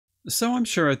So I'm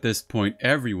sure at this point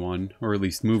everyone, or at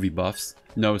least movie buffs,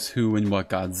 knows who and what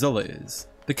Godzilla is.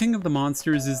 The king of the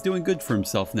monsters is doing good for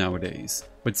himself nowadays,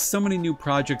 with so many new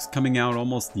projects coming out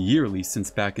almost yearly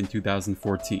since back in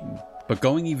 2014. But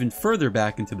going even further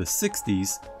back into the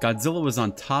 60s, Godzilla was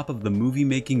on top of the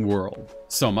movie-making world.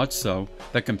 So much so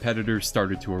that competitors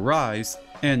started to arise,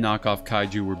 and knockoff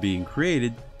kaiju were being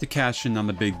created to cash in on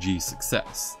the Big G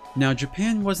success. Now,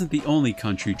 Japan wasn't the only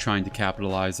country trying to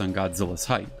capitalize on Godzilla's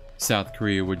hype. South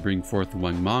Korea would bring forth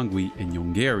Wangmangwi and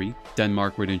Yongari,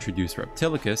 Denmark would introduce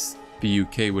Reptilicus, the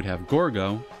UK would have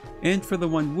Gorgo, and for the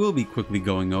one we'll be quickly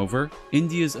going over,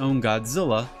 India's own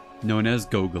Godzilla, known as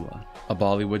Gogola, a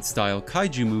Bollywood-style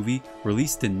kaiju movie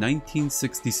released in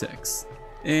 1966,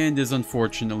 and is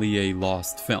unfortunately a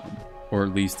lost film, or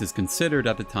at least is considered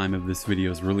at the time of this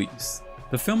video's release.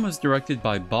 The film was directed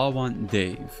by Balwant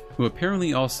Dave, who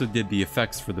apparently also did the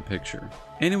effects for the picture,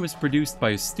 and it was produced by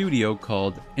a studio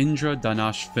called Indra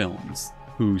Danash Films,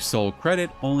 whose sole credit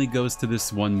only goes to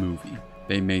this one movie.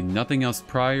 They made nothing else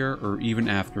prior or even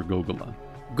after Gogola.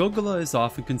 Gogola is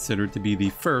often considered to be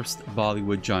the first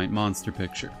Bollywood giant monster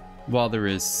picture. While there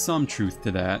is some truth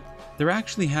to that, there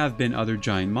actually have been other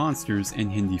giant monsters in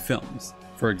Hindi films.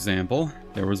 For example,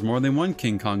 there was more than one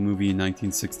King Kong movie in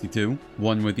 1962,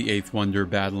 one with the Eighth Wonder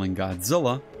battling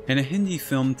Godzilla, and a Hindi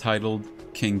film titled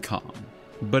King Kong.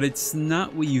 But it's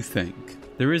not what you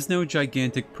think. There is no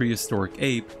gigantic prehistoric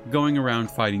ape going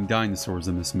around fighting dinosaurs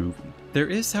in this movie. There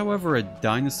is, however, a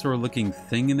dinosaur-looking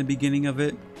thing in the beginning of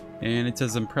it, and it's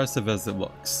as impressive as it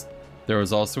looks. There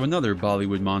was also another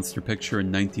Bollywood monster picture in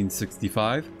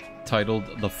 1965,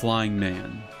 titled The Flying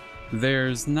Man.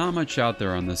 There's not much out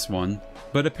there on this one,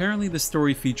 but apparently the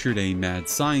story featured a mad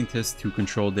scientist who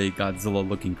controlled a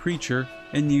Godzilla-looking creature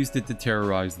and used it to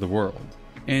terrorize the world.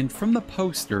 And from the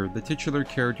poster, the titular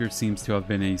character seems to have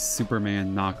been a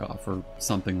Superman knockoff or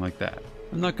something like that.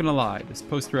 I'm not gonna lie, this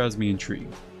poster has me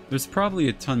intrigued. There's probably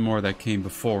a ton more that came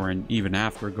before and even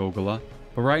after Gogola,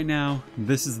 but right now,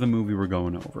 this is the movie we're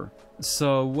going over.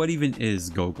 So what even is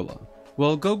Gogola?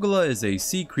 Well, Gogola is a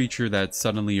sea creature that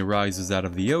suddenly arises out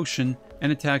of the ocean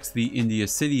and attacks the India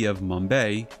city of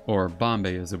Mumbai, or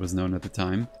Bombay as it was known at the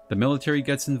time. The military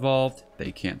gets involved,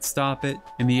 they can't stop it,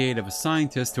 and the aid of a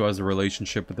scientist who has a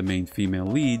relationship with the main female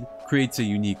lead creates a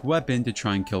unique weapon to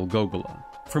try and kill Gogola.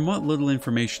 From what little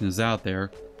information is out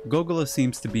there, Gogola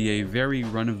seems to be a very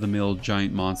run-of-the-mill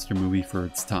giant monster movie for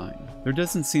its time. There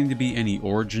doesn't seem to be any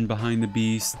origin behind the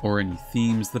beast or any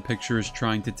themes the picture is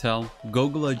trying to tell.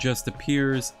 Gogola just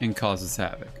appears and causes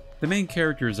havoc. The main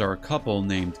characters are a couple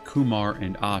named Kumar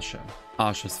and Asha.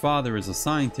 Asha's father is a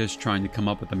scientist trying to come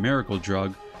up with a miracle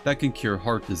drug that can cure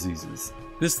heart diseases.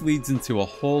 This leads into a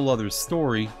whole other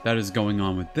story that is going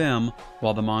on with them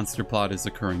while the monster plot is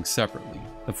occurring separately.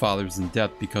 The father's in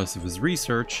debt because of his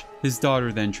research, his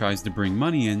daughter then tries to bring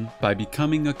money in by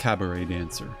becoming a cabaret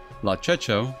dancer. La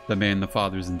Checho, the man the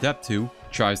father's in debt to,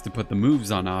 tries to put the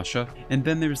moves on Asha, and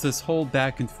then there's this whole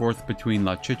back and forth between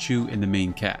La Chechu and the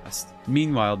main cast.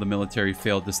 Meanwhile, the military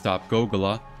failed to stop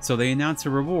Gogola, so they announce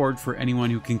a reward for anyone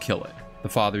who can kill it. The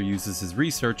father uses his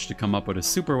research to come up with a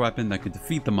super weapon that could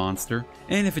defeat the monster,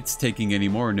 and if it's taking any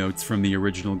more notes from the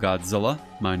original Godzilla,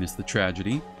 minus the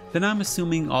tragedy, then I'm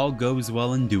assuming all goes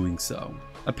well in doing so.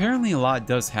 Apparently a lot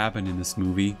does happen in this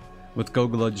movie, with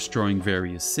Gogola destroying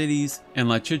various cities, and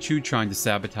La Chechu trying to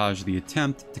sabotage the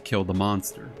attempt to kill the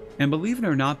monster. And believe it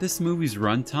or not, this movie's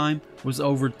runtime was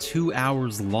over 2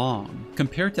 hours long.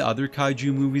 Compared to other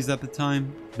kaiju movies at the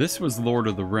time, this was Lord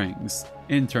of the Rings,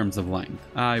 in terms of length.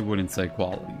 I wouldn't say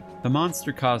quality. The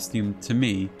monster costume, to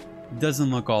me,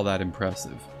 doesn't look all that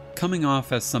impressive, coming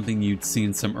off as something you'd see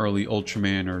in some early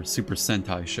Ultraman or Super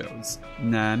Sentai shows.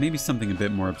 Nah, maybe something a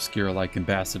bit more obscure like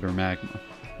Ambassador Magma.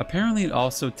 Apparently it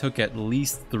also took at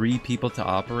least 3 people to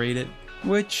operate it,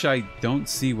 which I don't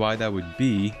see why that would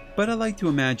be, but I like to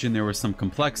imagine there was some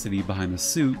complexity behind the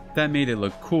suit that made it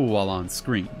look cool while on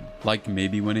screen, like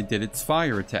maybe when it did its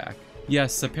fire attack.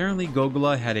 Yes, apparently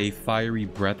Gogola had a fiery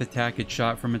breath attack it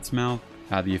shot from its mouth.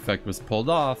 How the effect was pulled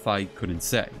off, I couldn't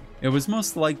say. It was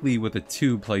most likely with a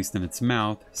tube placed in its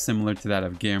mouth, similar to that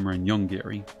of Gamera and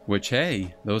Yongari, which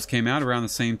hey, those came out around the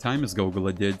same time as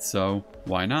Gogola did, so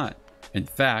why not? In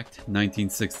fact,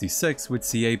 1966 would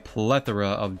see a plethora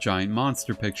of giant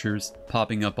monster pictures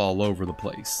popping up all over the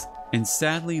place. And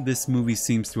sadly, this movie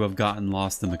seems to have gotten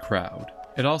lost in the crowd.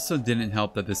 It also didn't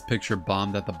help that this picture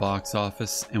bombed at the box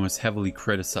office and was heavily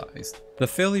criticized. The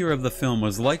failure of the film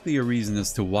was likely a reason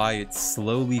as to why it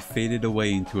slowly faded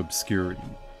away into obscurity.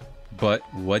 But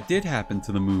what did happen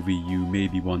to the movie, you may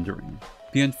be wondering?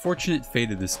 The unfortunate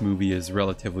fate of this movie is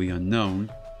relatively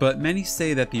unknown, but many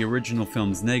say that the original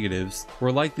film's negatives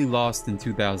were likely lost in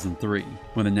 2003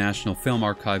 when the National Film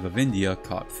Archive of India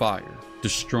caught fire,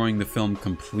 destroying the film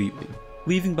completely,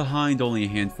 leaving behind only a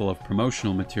handful of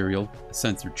promotional material, a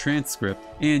censored transcript,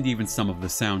 and even some of the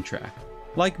soundtrack.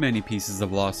 Like many pieces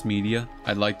of lost media,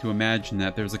 I'd like to imagine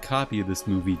that there's a copy of this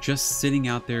movie just sitting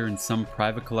out there in some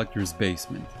private collector's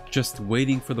basement, just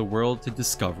waiting for the world to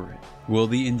discover it. Will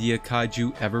the India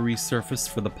kaiju ever resurface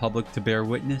for the public to bear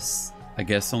witness? I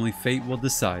guess only fate will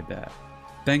decide that.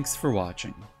 Thanks for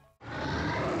watching.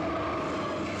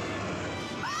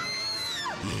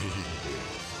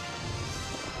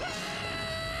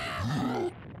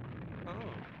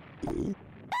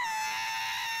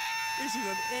 Is hij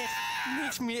dan echt?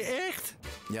 Niks meer echt?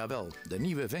 Jawel, de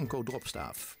nieuwe Venco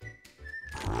dropstaaf.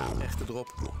 Een echte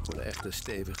drop voor de echte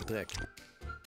stevige trek.